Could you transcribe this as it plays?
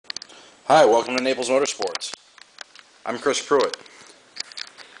Hi, welcome to Naples Motorsports. I'm Chris Pruett.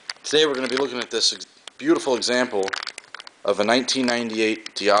 Today we're going to be looking at this beautiful example of a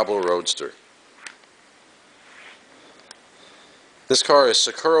 1998 Diablo Roadster. This car is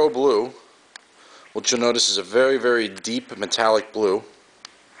Scuro blue, which you'll notice is a very, very deep metallic blue.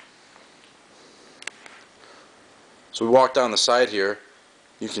 So we walk down the side here,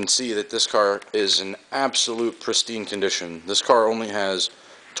 you can see that this car is in absolute pristine condition. This car only has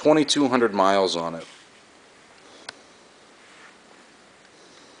 2,200 miles on it.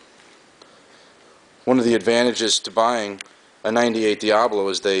 One of the advantages to buying a 98 Diablo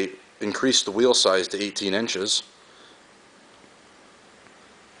is they increased the wheel size to 18 inches.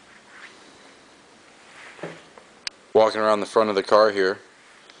 Walking around the front of the car here,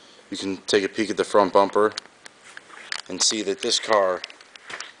 you can take a peek at the front bumper and see that this car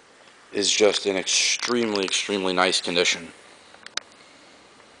is just in extremely, extremely nice condition.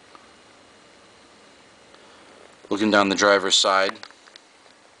 Looking down the driver's side,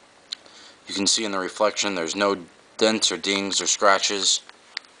 you can see in the reflection there's no dents or dings or scratches.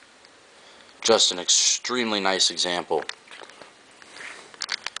 Just an extremely nice example.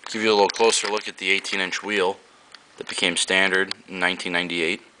 Give you a little closer look at the 18-inch wheel that became standard in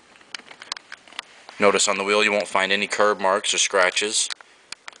 1998. Notice on the wheel you won't find any curb marks or scratches.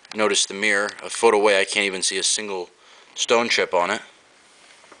 Notice the mirror, a foot away I can't even see a single stone chip on it.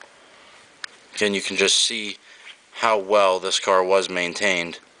 Again, you can just see how well this car was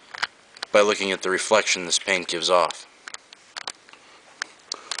maintained by looking at the reflection this paint gives off.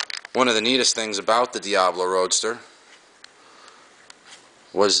 One of the neatest things about the Diablo Roadster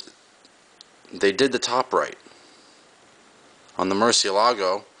was they did the top right. On the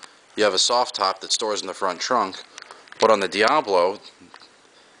Murcielago, you have a soft top that stores in the front trunk, but on the Diablo,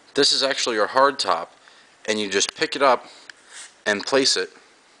 this is actually your hard top, and you just pick it up and place it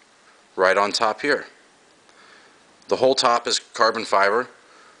right on top here. The whole top is carbon fiber,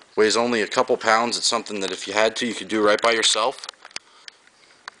 weighs only a couple pounds. It's something that if you had to, you could do right by yourself.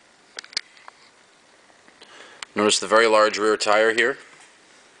 Notice the very large rear tire here.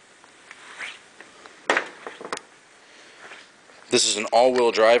 This is an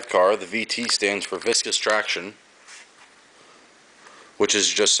all-wheel drive car. The VT stands for viscous traction, which is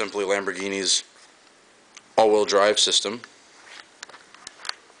just simply Lamborghini's all-wheel drive system.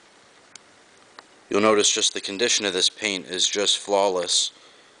 You'll notice just the condition of this paint is just flawless.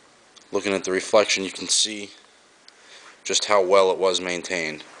 Looking at the reflection, you can see just how well it was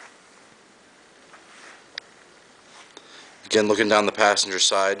maintained. Again, looking down the passenger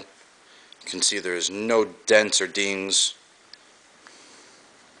side, you can see there is no dents or dings.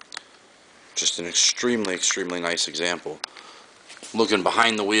 Just an extremely, extremely nice example. Looking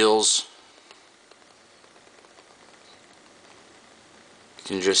behind the wheels, you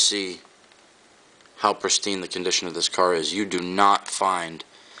can just see how pristine the condition of this car is. You do not find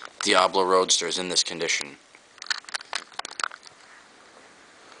Diablo Roadsters in this condition.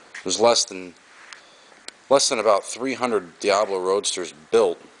 There's less than about 300 Diablo Roadsters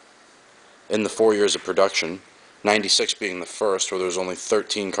built in the 4 years of production, 96 being the first, where there was only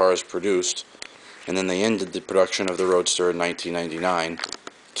 13 cars produced, and then they ended the production of the Roadster in 1999,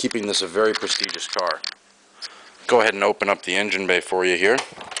 keeping this a very prestigious car. Go ahead and open up the engine bay for you here.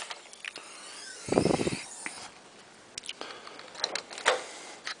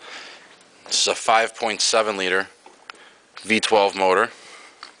 This is a 5.7 liter V12 motor,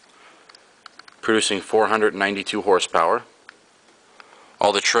 producing 492 horsepower.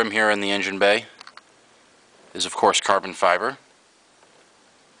 All the trim here in the engine bay is of course carbon fiber.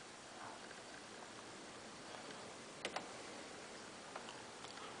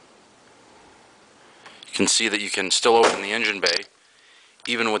 You can see that you can still open the engine bay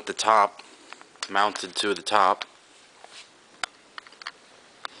even with the top mounted to the top.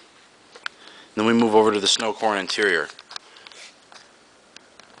 Then we move over to the snow corn interior.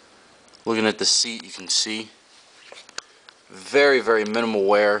 Looking at the seat, you can see very, very minimal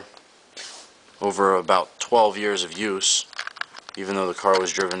wear over about 12 years of use, even though the car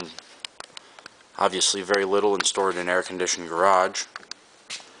was driven obviously very little and stored in an air-conditioned garage.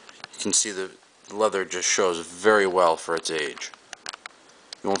 You can see the leather just shows very well for its age.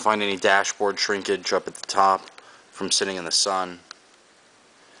 You won't find any dashboard shrinkage up at the top from sitting in the sun.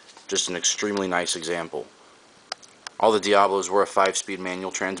 Just an extremely nice example. All the Diablos were a 5-speed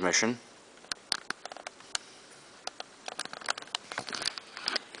manual transmission.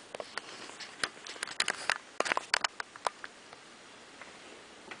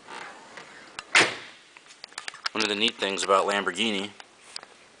 One of the neat things about Lamborghini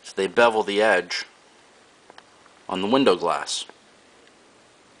is they bevel the edge on the window glass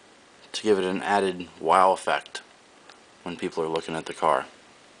to give it an added wow effect when people are looking at the car.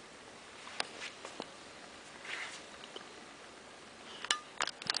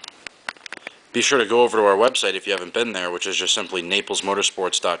 Be sure to go over to our website if you haven't been there, which is just simply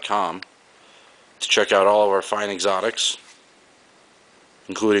naplesmotorsports.com, to check out all of our fine exotics,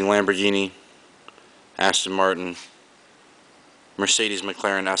 including Lamborghini, Aston Martin, Mercedes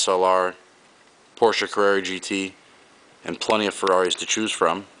McLaren SLR, Porsche Carrera GT, and plenty of Ferraris to choose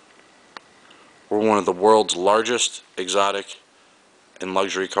from. We're one of the world's largest exotic and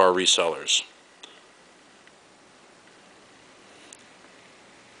luxury car resellers.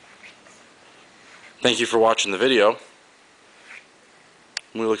 Thank you for watching the video.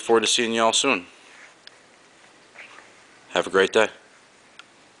 We look forward to seeing you all soon. Have a great day.